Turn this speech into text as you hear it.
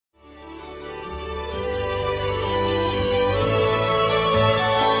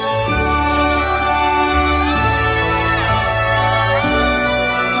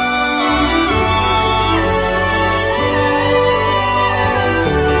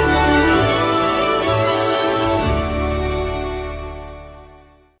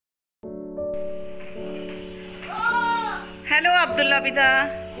Abida.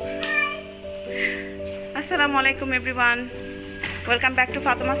 Assalamu alaikum everyone. Welcome back to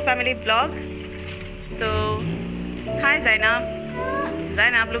Fatima's family vlog. So, hi Zainab.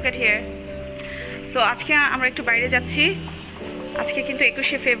 Zainab, look at here. So, আজকে আমরা একটু বাইরে যাচ্ছি। আজকে কিন্তু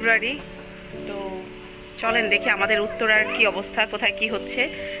 21শে ফেব্রুয়ারি। তো চলেন দেখি আমাদের উত্তরার কি অবস্থা, কোথায় কি হচ্ছে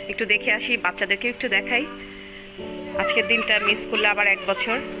একটু দেখে আসি, বাচ্চাদেরকে একটু দেখাই। আজকের দিনটা মিস করলে আবার 1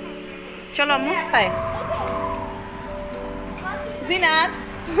 বছর। চলো আম্মু। High Zinat.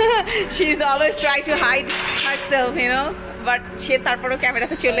 She is always trying to hide herself, you know, but সে তারপরও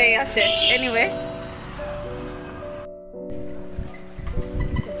ক্যামেরাতে চলেই আসে। Anyway,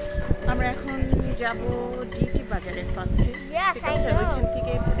 আমরা এখন যাব ডিটি বাজারের ফার্স্টে। ঠিক আছে, ওইখান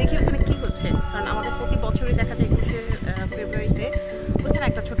থেকে দেখি ওখানে কি হচ্ছে, কারণ আমাদের প্রতি বছরই দেখা যায় 21শে ফেব্রুয়ারিতে ওইখানে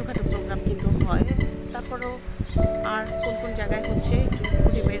একটা ছোটোখাটো প্রোগ্রাম কিন্তু হয়। তারপরও আর কোন কোন জায়গায় হচ্ছে একটু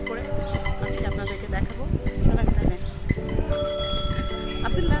খুঁজে বের করে আজকে আপনাদেরকে দেখাবো। চলেন তাহলে।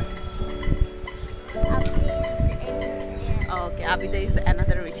 Abdullah. Okay, Abida is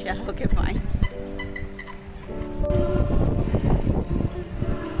another rickshaw. Okay, fine.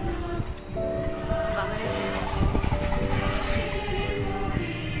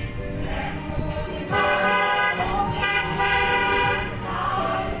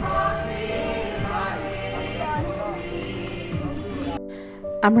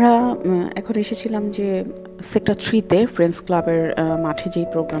 আমরা এখন এসেছিলাম যে সেক্টর 3-তে ফ্রেন্ডস ক্লাবের মাঠে যেই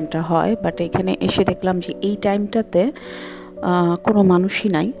প্রোগ্রামটা হয়, বাট এখানে এসে দেখলাম যে এই টাইমটাতে কোনো মানুষই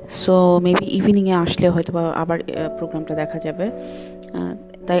নাই। সো মেবি ইভিনিংয়ে আসলে হয়তো বা আবার প্রোগ্রামটা দেখা যাবে।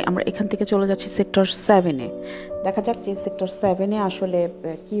 তাই আমরা এখান থেকে চলে যাচ্ছি সেক্টর 7-এ। দেখা যাক যে সেক্টর 7-এ আসলে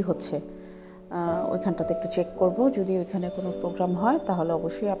কি হচ্ছে, ওইখানটাতে একটু চেক করব। যদি ওইখানে কোনো প্রোগ্রাম হয় তাহলে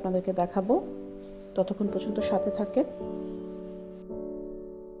অবশ্যই আপনাদেরকে দেখাবো। ততক্ষণ পর্যন্ত সাথে থাকেন।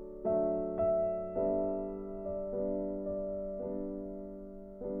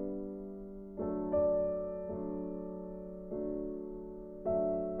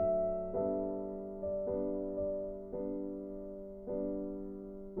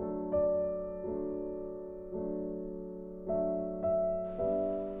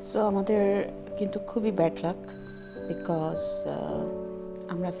 সো আমাদের কিন্তু খুবই ব্যাড লাক, বিকজ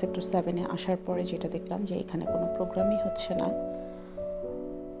আমরা সেক্টর 7-এ আসার পরে যেটা দেখলাম যে এখানে কোনো প্রোগ্রামই হচ্ছে না।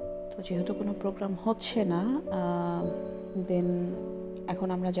 তো যেহেতু কোনো প্রোগ্রাম হচ্ছে না, দেন এখন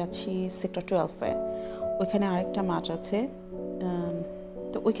আমরা যাচ্ছি সেক্টর 12-এ। ওইখানে আরেকটা মাঠ আছে,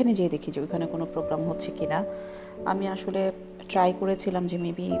 তো ওইখানে যেয়ে দেখি যে ওইখানে কোনো প্রোগ্রাম হচ্ছে কি না। আমি আসলে ট্রাই করেছিলাম যে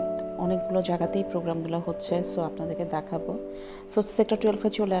মেবি অনেকগুলো জায়গাতেই প্রোগ্রামগুলো হচ্ছে, সো আপনাদেরকে দেখাবো। সো সেক্টর 12-এ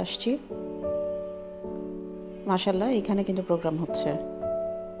চলে আসছি। মাশাআল্লাহ, এখানে কিন্তু প্রোগ্রাম হচ্ছে।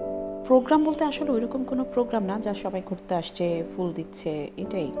 প্রোগ্রাম বলতে আসলে ওইরকম কোনো প্রোগ্রাম না, যা সবাই ঘুরতে আসছে, ফুল দিচ্ছে,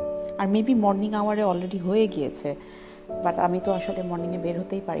 এটাই। আর মেবি মর্নিং আওয়ারে অলরেডি হয়ে গিয়েছে, বাট আমি তো আসলে মর্নিংয়ে বের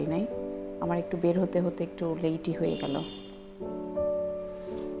হতেই পারি নাই। আমার একটু বের হতে হতে একটু লেটই হয়ে গেল।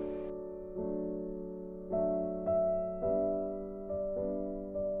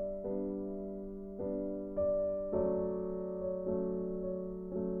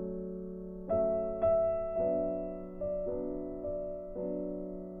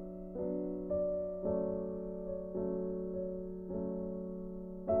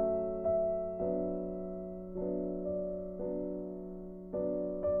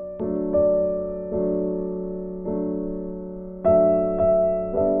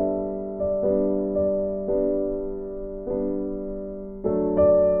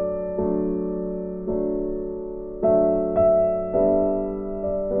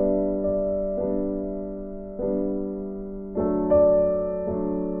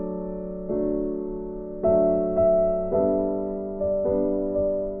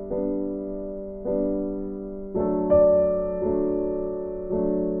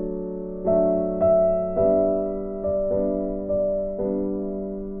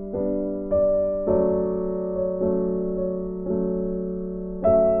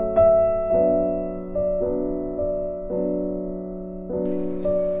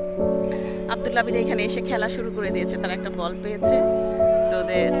 আব্দুল্লাহ বিদা এখানে এসে খেলা শুরু করে দিয়েছে, তারা একটা বল পেয়েছে। So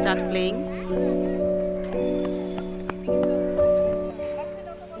they start playing.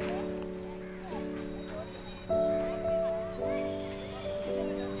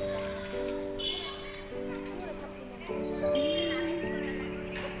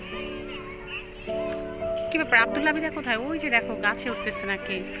 কি ব্যাপার, আব্দুল্লাহ বিদা কোথায়? ওই যে দেখো গাছে উঠতেছে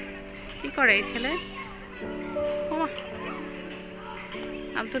নাকি, কি করে এই ছেলে?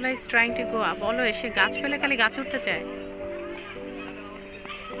 Abdullah is trying to go up. বলো, এসে গাছ পেলে খালি গাছে উঠতে চায়।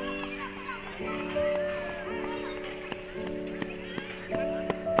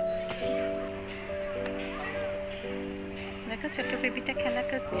 ছোট বেবিটা খেলা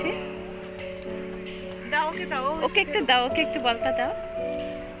করছে। ওকে একটু দাও, ওকে একটু বলতা দাও।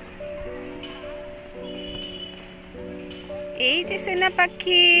 এই যে সোনা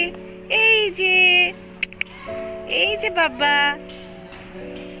পাখি, এই যে বাবা,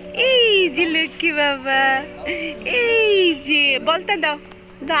 এই যে লক্ষ্মী বাবা, এই যে বলতা দাও,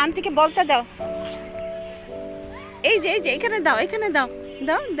 দাও আন্টিকে বলতা দাও। এই যে এখানে দাও, এখানে দাও,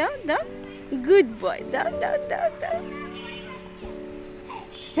 দাও দাও দাও, গুড বয়, দাও দাও দাও দাও।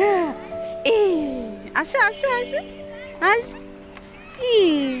 এই আসো আসো আসো আসো।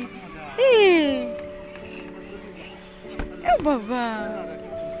 ও বাবা,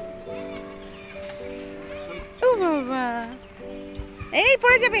 ও বাবা, এই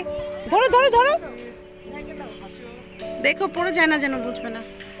পড়ে যাবে, ধরো ধরো ধরো, দেখো পড়ে যায় না যেন, বুঝবে না।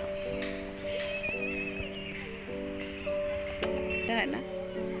 না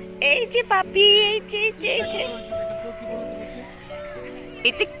এই যে পাপি, এই যে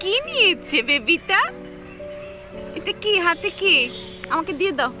এটা কি নিয়েছে বেবিটা? এটা কি হাতে কি? আমাকে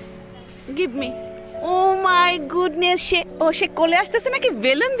দিয়ে দাও, give me. O my goodness, সে কোলে আসতেছে নাকি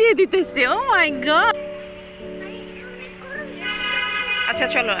বেলুন দিয়ে দিতেছে? ও মাই গড। আচ্ছা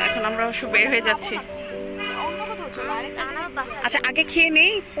চলো এখন আমরা অবশ্য বের হয়ে যাচ্ছি। আচ্ছা আগে খেয়ে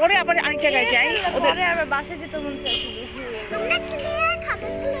নেই, পরে আবার আরেক জায়গায় যাই। ওদের আবার বাসায় যেতে মন চাইছিল।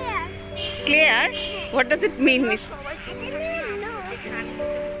 Clear? What does it mean miss?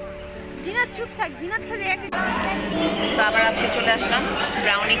 Zinat চুপ থাক, জিনাত খালি এক। আবার আজকে চলে আসলাম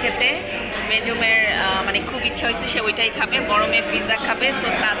ব্রাউনি খেতে। মেজুমের মানে খুব ইচ্ছা হয়েছে, সে ওইটাই খাবে, বড় মেয়ে পিৎজা খাবে। সো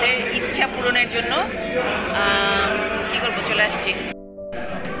তাদের ইচ্ছা পূরণের জন্য কি করবো, চলে আসছি।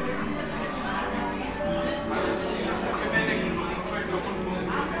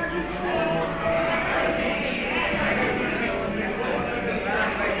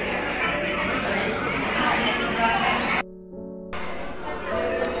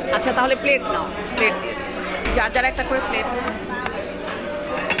 আচ্ছা তাহলে প্লেট নাও, প্লেট দিয়ে যার একটা করে প্লেট।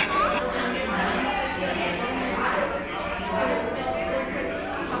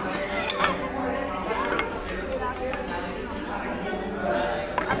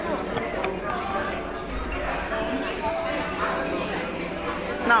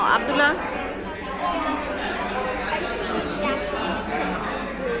 নাও আব্দুল্লাহ,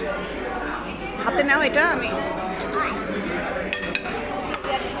 হাতে নাও এটা। আমি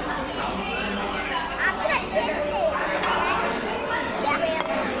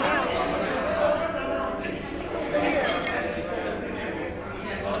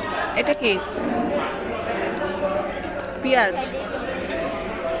এটা কি পেঁয়াজ?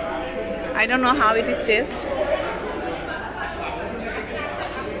 I don't know how it is taste.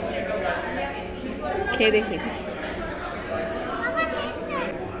 খেয়ে দেখি।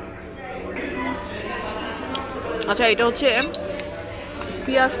 আচ্ছা এটা হচ্ছে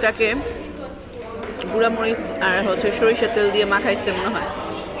পেঁয়াজটাকে গুঁড়ামরিচ আর হচ্ছে সরিষার তেল দিয়ে মাখাইছে মনে হয়,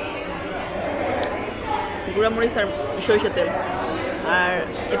 গুঁড়ামরিচ আর সরিষার তেল। আর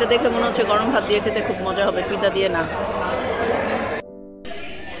এটা দেখলে মনে হচ্ছে গরম ভাত দিয়ে খেতে খুব মজা হবে, পিৎজা দিয়ে না।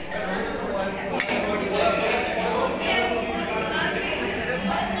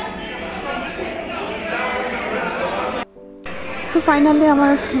 সো ফাইনালি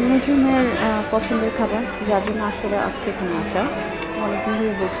আমার মেজুমের পছন্দের খাবার, যার জন্য আসলে আজকে এখানে আসা। অনেকদিন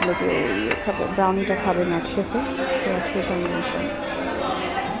ধরে বলছিল যে ইয়ে খাবে, ব্রাউনিটা খাবে ম্যাট শেফে। সো আজকে এখানে আসা।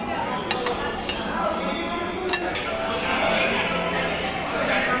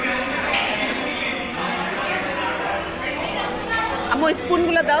 আম্মু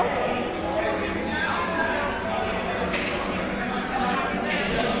স্পুনগুলো দাও।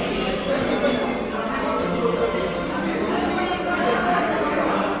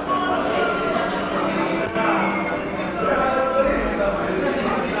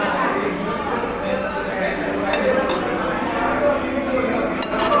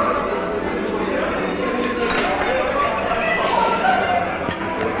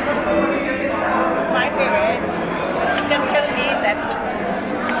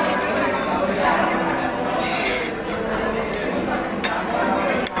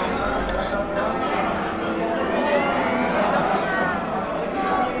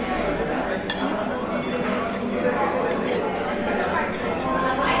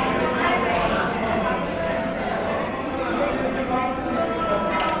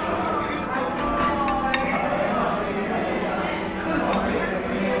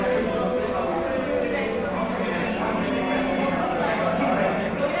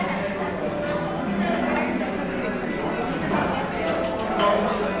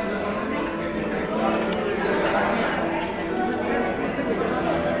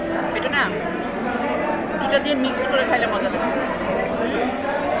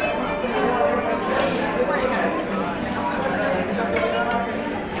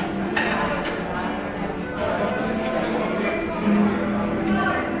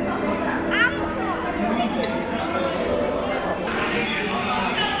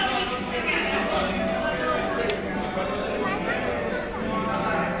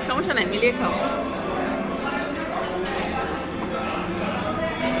 সমস্যা নাই, মিলিয়ে খাও।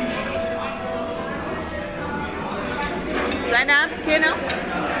 তাই না, খেয়ে নাও।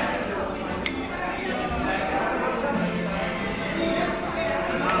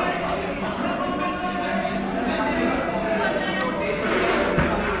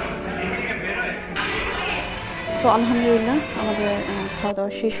 সো আলহামদুলিল্লাহ আমাদের খাওয়া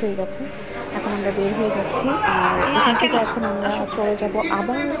দাওয়া শেষ হয়ে গেছে। এখন আমরা বের হয়ে যাচ্ছি আর এখান থেকে এখন আমরা চলে যাব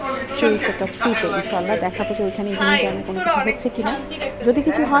আবার সেই সেক্টর 3-তে। ইনশাআল্লাহ দেখাবো যে ওইখানে ইভিনিং টাইমে কোনো কিছু হচ্ছে কিনা। যদি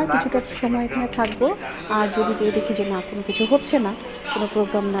কিছু হয় কিছুটা সময় এখানে থাকবো, আর যদি যেয়ে দেখি যে না কোনো কিছু হচ্ছে না, কোনো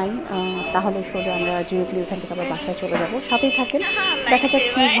প্রোগ্রাম নাই, তাহলে সোজা আমরা ডিরেক্টলি ওইখান থেকে আবার বাসায় চলে যাব। সাথেই থাকেন, দেখা যাক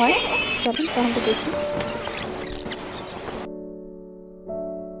কী হয়। চলেন তাহলে দেখি।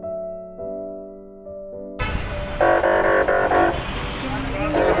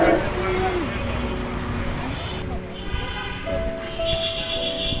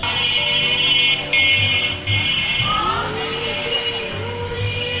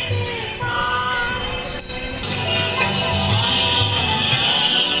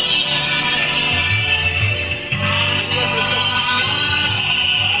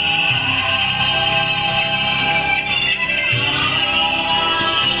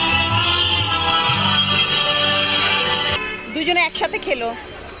 দুজনে একসাথে খেলো।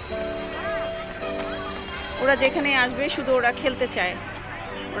 ওরা যেখানে আসবে শুধু ওরা খেলতে চায়,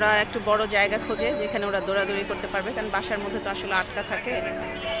 ওরা একটু বড় জায়গা খোঁজে যেখানে ওরা দৌড়াদৌড়ি করতে পারবে, কারণ বাসার মধ্যে তো আসলে আটকা থাকে।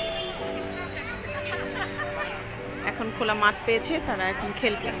 এখন খোলা মাঠ পেয়েছে, তারা এখন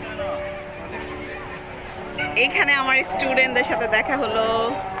খেলবে। এইখানে আমার স্টুডেন্টদের সাথে দেখা হলো।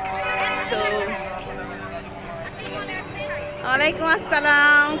 সো ওয়ালাইকুম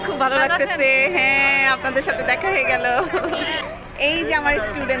আসসালাম, খুব ভালো লাগতেছে। হ্যাঁ, আপনাদের সাথে দেখা হয়ে গেল। এই যে আমার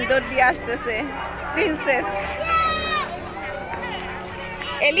স্টুডেন্ট দৌড় দিয়ে আসতেছে, princess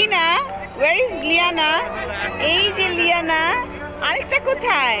Elina. War is Liana? এই যে লিয়ানা। আরেকটা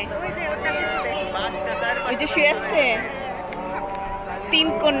কোথায়? ওই যে শুয়ে আসছে, 3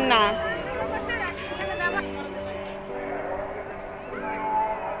 কন্যা।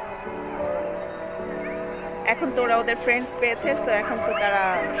 এখন তো ওরা ওদের ফ্রেন্ডস পেয়েছে, সো এখন তো তারা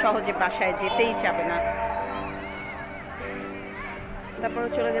সহজে বাসায় যেতেই চাবে না। তারপরে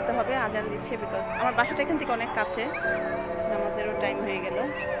চলে যেতে হবে, আজান দিচ্ছে, বিকজ আমার বাসাটা এখান থেকে অনেক কাছে, নামাজেরও টাইম হয়ে গেল,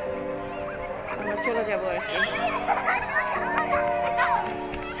 আমরা চলে যাবো আর কি।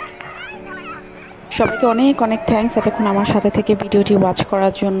 সবাইকে অনেক অনেক থ্যাঙ্কস এতক্ষণ আমার সাথে থেকে ভিডিওটি ওয়াচ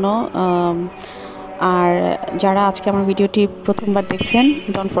করার জন্য। আর যারা আজকে আমার ভিডিওটি প্রথমবার দেখছেন,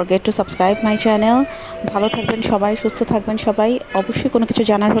 don't forget to subscribe my channel. ভালো থাকবেন সবাই, সুস্থ থাকবেন সবাই। অবশ্যই কোনো কিছু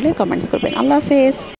জানার হলে কমেন্টস করবেন। আল্লাহ হাফেজ।